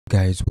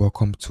Guys,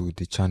 welcome to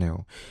the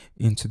channel.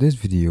 In today's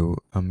video,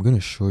 I'm going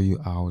to show you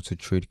how to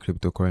trade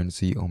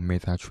cryptocurrency on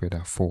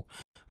Metatrader 4.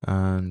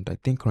 And I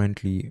think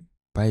currently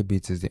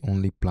Bybit is the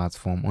only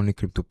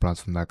crypto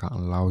platform that can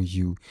allow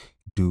you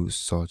do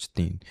such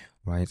thing,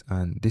 right?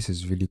 And this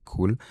is really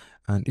cool.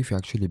 And if you're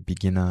actually a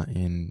beginner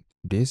in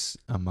this,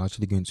 I'm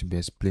actually going to be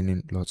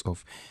explaining lots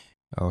of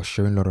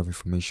sharing a lot of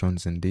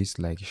informations in this,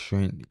 like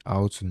showing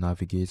how to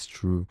navigate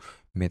through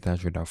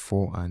MetaTrader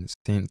 4 and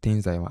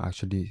things that you will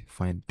actually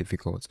find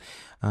difficult.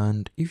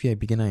 And if you're a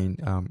beginner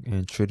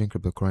in trading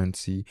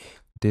cryptocurrency,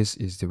 this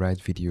is the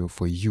right video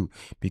for you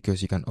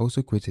because you can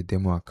also create a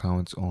demo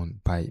account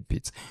on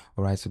Bybit.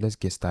 All right, so let's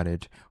get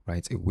started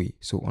right away.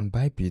 So on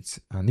Bybit,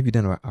 and if you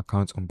don't have an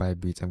account on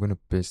Bybit, I'm going to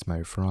paste my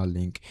referral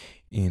link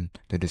in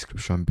the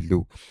description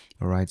below.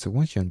 All right, so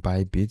once you're on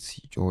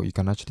Bybit, or you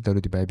can actually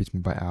download the Bybit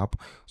mobile app.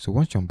 So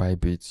once you're on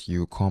Bybit,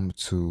 you come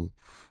to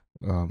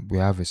we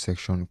have a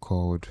section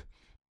called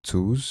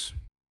Tools,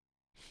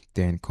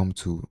 then come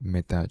to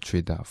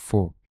MetaTrader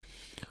 4.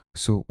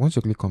 So once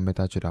you click on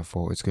MetaTrader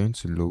 4, it's going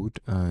to load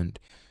and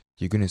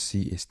you're going to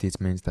see a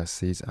statement that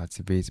says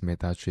activate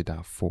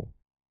MetaTrader 4.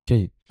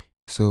 Okay,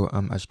 so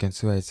as you can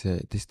see right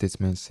here, this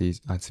statement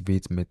says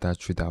activate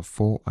MetaTrader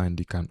 4, and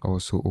you can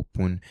also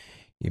open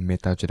a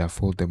MetaTrader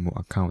 4 demo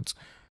account,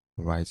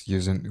 right,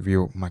 using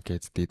real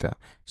market data.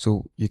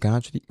 So you can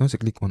actually, once you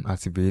click on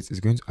activate,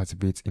 it's going to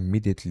activate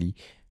immediately,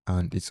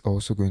 and it's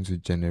also going to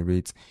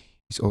generate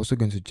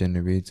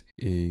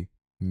a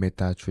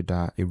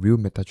real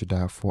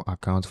MetaTrader 4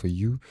 account for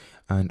you.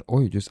 And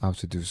all you just have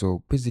to do,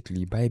 so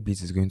basically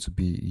Bybit is going to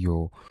be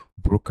your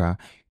broker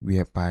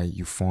whereby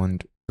you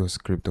fund those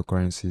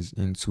cryptocurrencies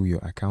into your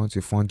account.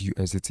 You fund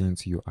USDT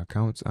into your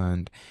account,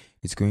 and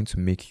it's going to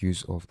make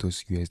use of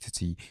those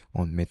USDT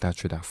on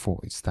MetaTrader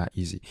 4. It's that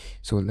easy.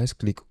 So let's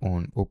click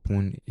on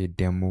open a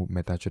demo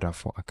MetaTrader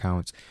 4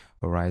 account.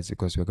 All right,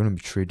 because we're going to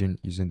be trading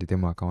using the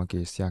demo account.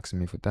 Okay, still asking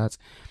me for that.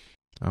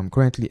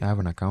 Currently I have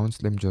an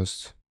account. Let me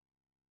just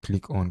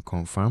click on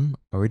confirm.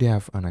 I already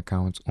have an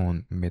account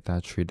on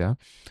MetaTrader.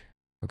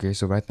 Okay,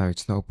 so right now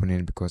it's not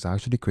opening because I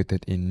actually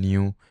created a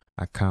new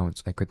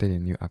account. I created a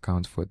new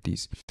account for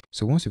this.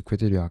 So once you've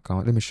created your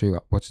account, let me show you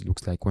what it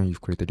looks like when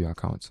you've created your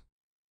account.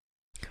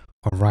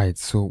 All right,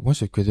 so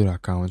once you created your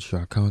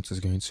account is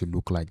going to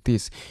look like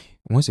this.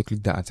 Once you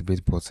click that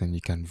activate button,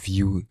 you can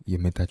view your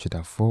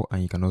MetaTrader 4,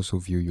 and you can also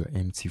view your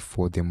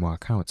MT4 demo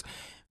account,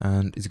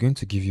 and it's going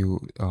to give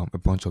you a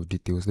bunch of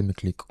details. Let me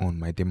click on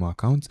my demo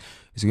account.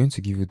 It's going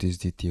to give you these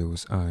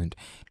details, and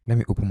let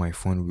me open my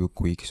phone real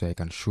quick so I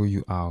can show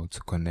you how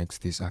to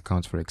connect this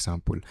account, for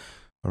example.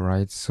 All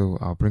right, so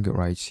I'll bring it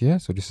right here.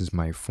 So this is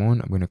my phone.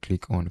 I'm going to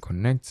click on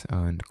connect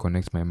and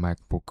connect my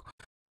MacBook.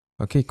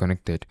 Okay,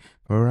 connected.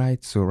 All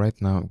right, so right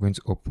now I'm going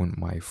to open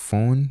my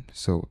phone.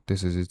 So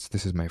this is it.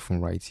 This is my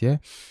phone right here,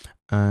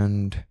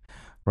 and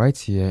right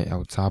here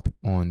I'll tap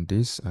on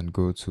this and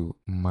go to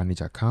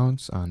manage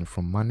accounts, and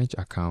from manage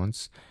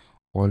accounts,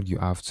 all you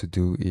have to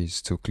do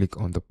is to click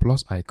on the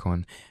plus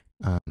icon,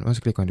 and once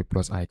you click on the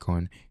plus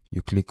icon,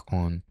 you click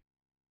on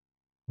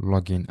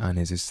login an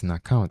existing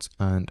account,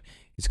 and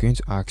it's going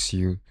to ask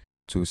you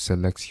to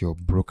select your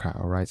broker.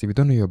 All right, if you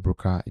don't know your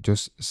broker,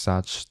 just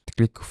search,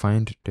 click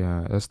find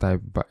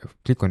the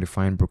click on the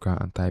find broker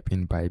and type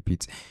in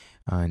Bybit,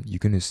 and you're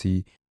going to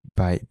see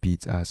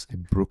Bybit as a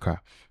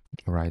broker.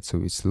 All right,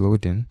 so it's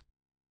loading.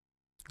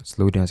 As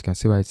you can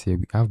see right here,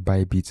 we have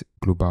Bybit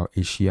Global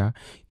Asia.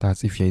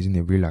 That's if you're using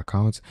a real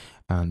account,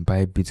 and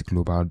Bybit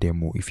Global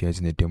Demo if you're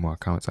using a demo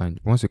account. And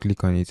once you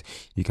click on it,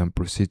 you can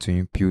proceed to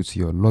input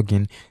your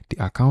login.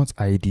 The account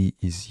ID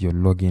is your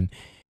login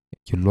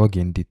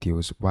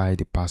details, while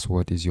the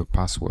password is your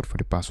password for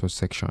the password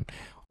section.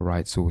 All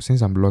right, so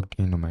since I'm logged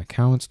in on my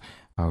account,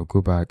 I'll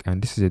go back,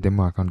 and this is a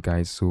demo account,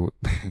 guys. So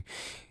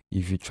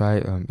if you try,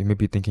 you may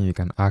be thinking you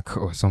can hack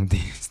or something.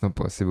 It's not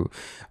possible.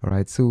 All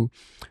right, so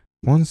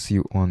once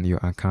you on your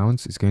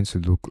account, it's going to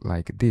look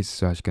like this.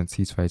 So as you can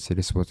see, it's right here.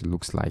 This is what it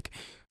looks like.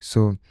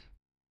 So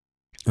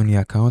on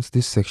your account,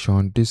 this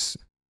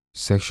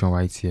section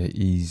right here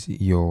is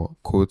your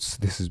codes.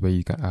 This is where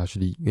you can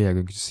actually you're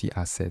going to see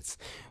assets.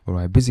 All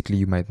right, basically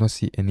you might not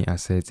see any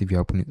assets if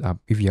you're opening up.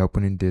 If you're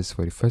opening this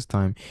for the first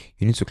time,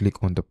 you need to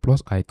click on the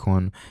plus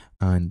icon,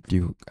 and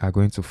you are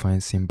going to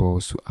find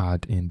symbols to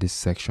add in this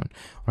section.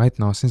 Right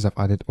now, since I've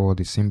added all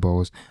the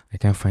symbols, I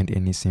can't find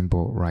any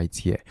symbol right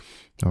here.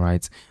 All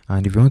right,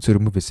 and if you want to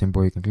remove a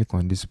symbol, you can click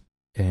on this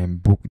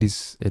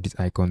this edit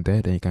icon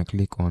there. Then you can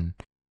click on,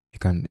 you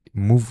can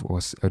move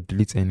or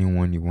delete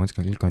anyone you want. You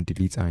can click on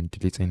delete and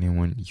delete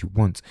anyone you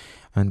want.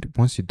 And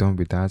once you're done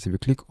with that, if you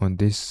click on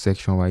this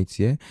section right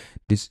here,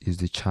 this is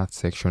the chart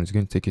section. It's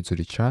going to take you to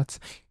the chart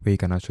where you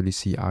can actually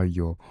see how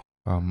your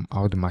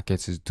how the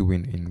market is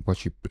doing in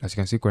what you, as you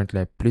can see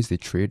currently I placed the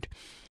trade.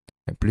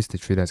 As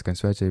you can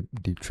see,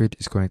 the trade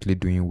is currently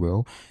doing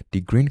well.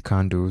 The green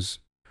candles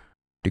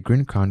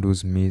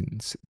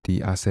means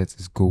the asset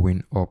is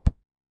going up.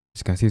 As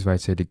you can see, it's right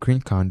here. The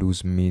green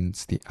candles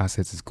means the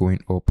asset is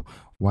going up,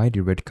 while the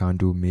red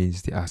candle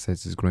means the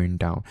asset is going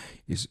down.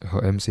 Is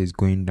her MC is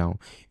going down.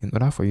 In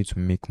order for you to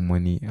make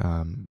money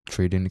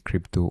trading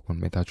crypto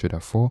on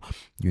Metatrader 4,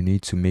 you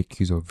need to make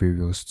use of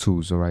various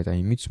tools, all right? And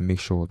you need to make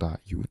sure that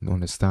you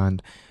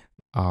understand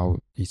how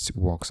it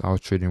works, how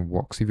trading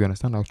works. If you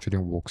understand how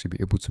trading works, you'll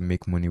be able to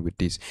make money with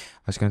this.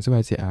 As you can see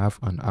right here, I have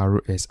an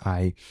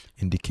RSI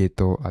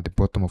indicator at the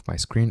bottom of my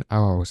screen.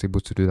 How I was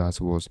able to do that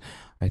was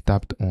I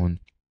tapped on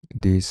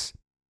this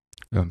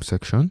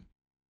section,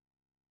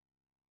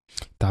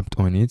 tapped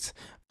on it,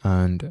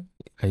 and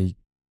I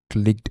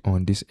clicked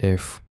on this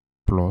F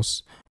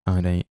plus,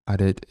 and I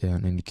added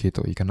an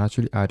indicator. You can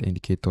actually add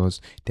indicators.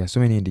 There are so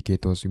many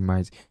indicators.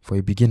 For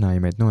a beginner, you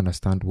might not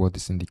understand what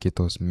these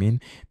indicators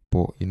mean,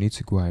 but you need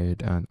to go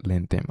ahead and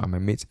learn them. I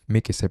might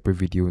make a separate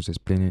video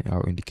explaining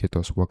how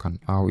indicators work and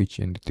how each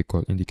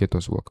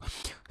indicators work.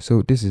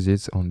 So this is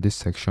it on this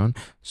section.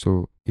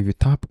 So if you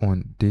tap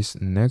on this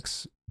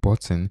next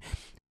button,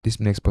 this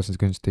next button is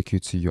going to take you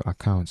to your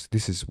account.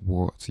 This is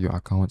what your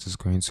account is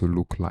going to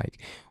look like,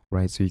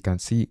 right? So you can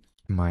see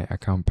my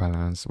account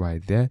balance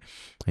right there,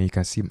 and you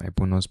can see my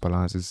bonus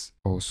balance is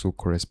also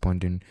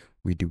corresponding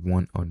with the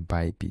one on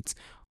Bybit.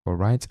 All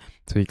right,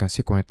 so you can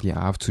see currently I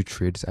have 2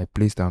 trades. I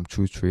placed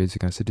 2 trades. You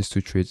can see these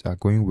 2 trades are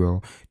going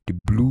well.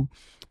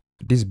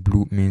 This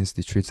blue means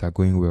the trades are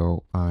going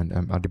well, and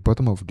at the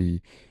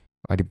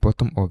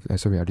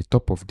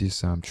top of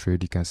this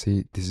trade, you can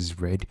see this is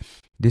red.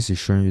 This is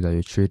showing you that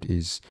your trade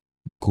is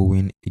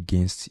going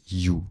against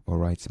you. All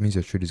right, it means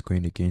your trade is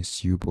going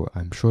against you, but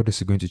I'm sure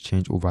this is going to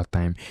change over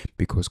time,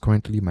 because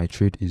currently my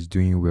trade is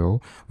doing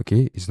well.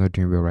 Okay, it's not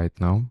doing well right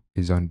now.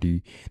 It's on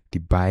the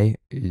buy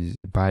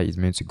is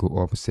meant to go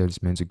up, sell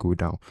is meant to go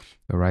down.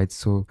 All right,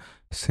 so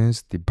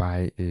since the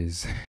buy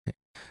is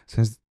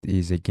since it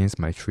is against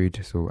my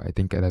trade, so I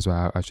think that's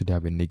why I actually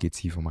have a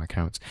negative on my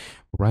account,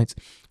 right?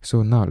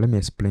 So now let me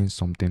explain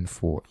something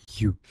for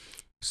you.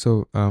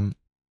 So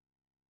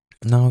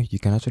now you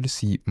can actually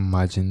see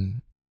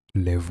margin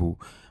level.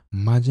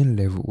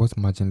 What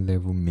margin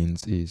level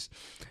means is,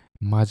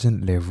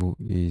 margin level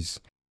is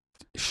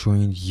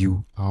showing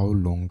you how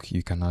long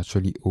you can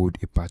actually hold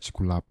a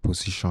particular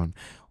position.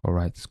 All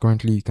right,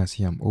 currently you can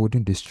see I'm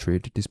holding this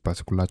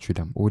particular trade.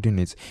 I'm holding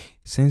it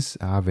since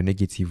I have a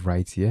negative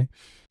right here.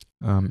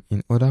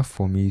 In order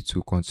for me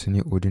to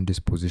continue holding this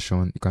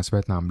position, you can see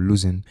right now I'm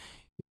losing.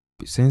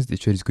 Since the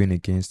trade is going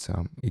against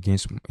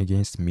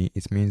me,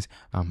 it means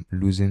I'm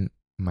losing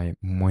my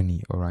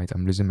money. All right,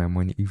 I'm losing my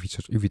money.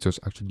 If it was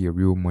actually a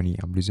real money,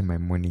 I'm losing my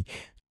money.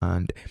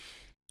 And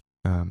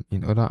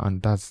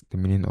and that's the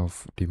meaning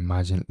of the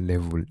margin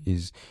level,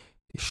 is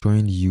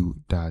showing you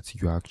that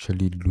you're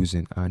actually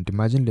losing. And the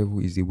margin level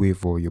is a way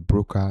for your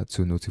broker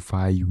to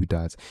notify you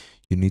that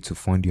you need to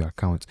fund your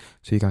account.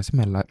 So you can see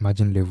my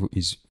margin level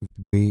is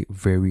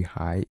very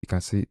high. You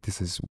can see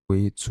this is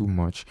way too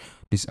much.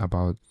 This is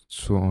about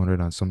 200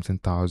 and something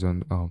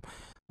thousand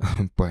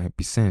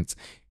percent,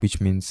 which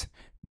means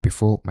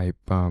before my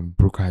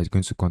broker is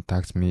going to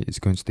contact me, it's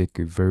going to take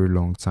a very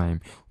long time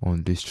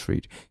on this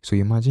trade. So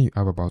imagine you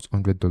have about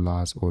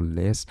 $100 or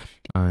less,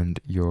 and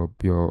your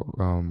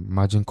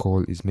margin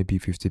call is maybe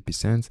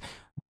 50%.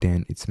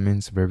 Then it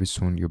means very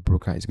soon your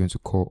broker is going to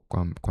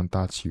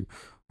contact you,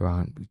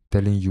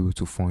 telling you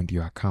to fund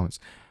your account.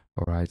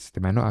 All right, they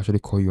might not actually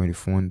call you on the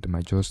phone. They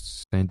might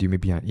just send you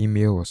maybe an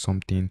email or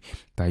something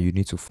that you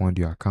need to fund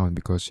your account,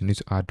 because you need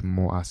to add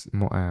more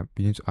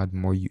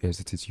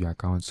USDT to your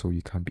account, so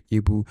you can be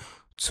able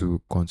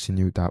to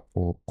continue that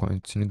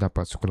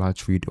particular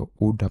trade or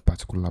hold that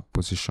particular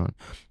position.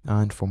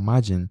 And for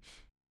margin,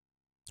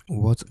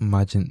 what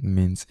margin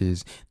means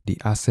is the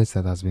assets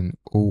that has been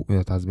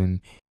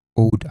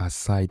hold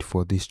aside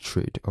for this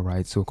trade. All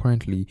right, so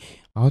currently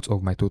out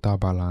of my total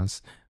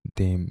balance,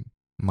 then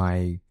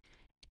my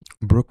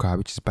broker,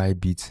 which is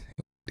Bybit,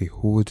 they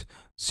hold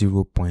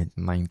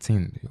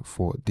 0.19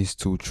 for these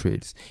 2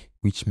 trades,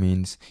 which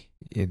means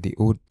they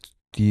hold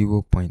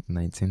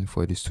 0.19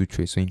 for these 2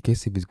 trades. So in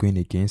case if it's going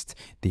against,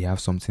 they have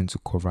something to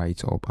cover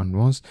it up, and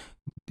once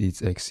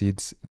it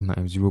exceeds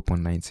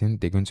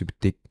 0.19, they're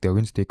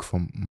going to take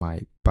from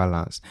my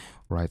balance,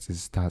 right?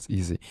 It's that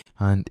easy.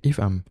 And if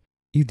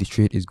the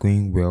trade is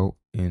going well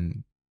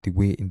in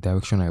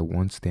direction I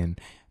want, then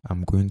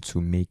I'm going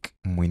to make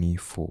money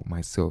for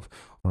myself.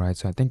 All right,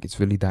 so I think it's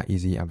really that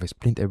easy. I've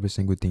explained every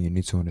single thing you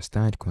need to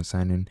understand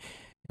concerning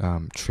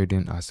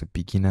trading as a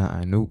beginner.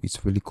 I know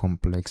it's really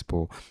complex,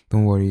 but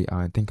don't worry,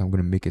 I think I'm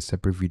going to make a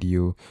separate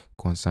video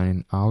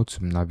concerning how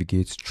to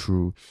navigate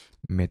through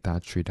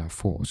Metatrader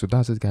 4. So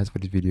that's it, guys, for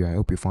this video. I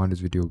hope you found this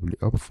video really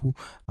helpful,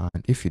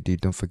 and if you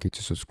did, don't forget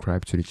to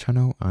subscribe to the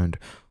channel, and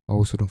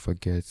also don't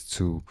forget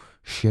to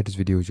share this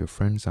video with your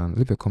friends, and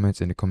leave a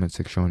comment in the comment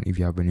section if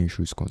you have any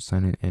issues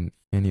concerning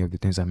any of the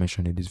things I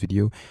mentioned in this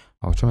video.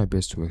 I'll try my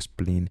best to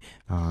explain,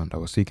 and I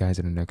will see you guys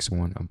in the next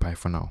one, and bye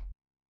for now.